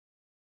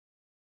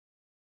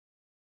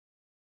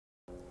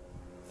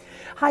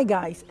Hi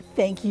guys,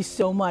 thank you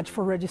so much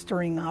for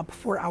registering up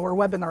for our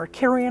webinar.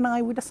 Carrie and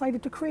I, we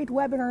decided to create a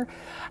webinar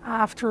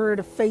after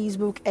the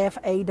Facebook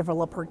FA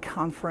Developer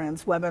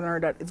Conference webinar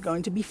that is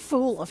going to be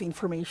full of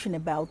information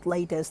about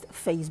latest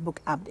Facebook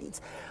updates.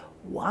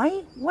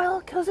 Why? Well,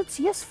 because it's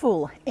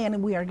useful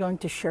and we are going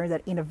to share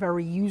that in a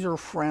very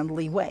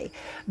user-friendly way.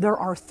 There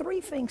are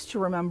 3 things to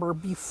remember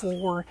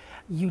before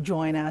you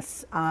join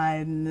us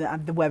at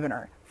the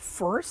webinar.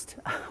 First,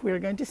 we're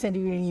going to send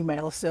you an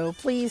email, so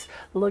please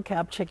look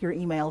up, check your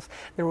emails.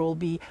 There will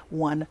be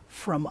one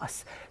from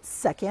us.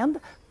 Second,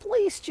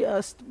 please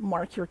just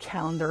mark your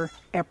calendar.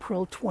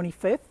 April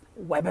 25th,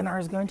 webinar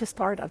is going to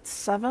start at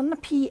 7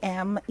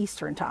 p.m.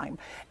 Eastern Time.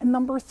 And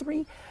number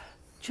 3,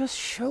 just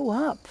show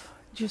up.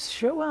 Just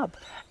show up.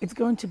 It's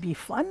going to be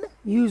fun,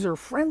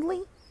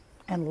 user-friendly,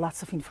 and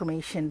lots of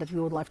information that we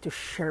would like to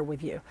share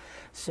with you.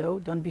 So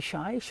don't be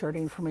shy, share the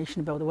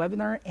information about the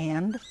webinar,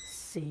 and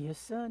see you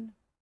soon.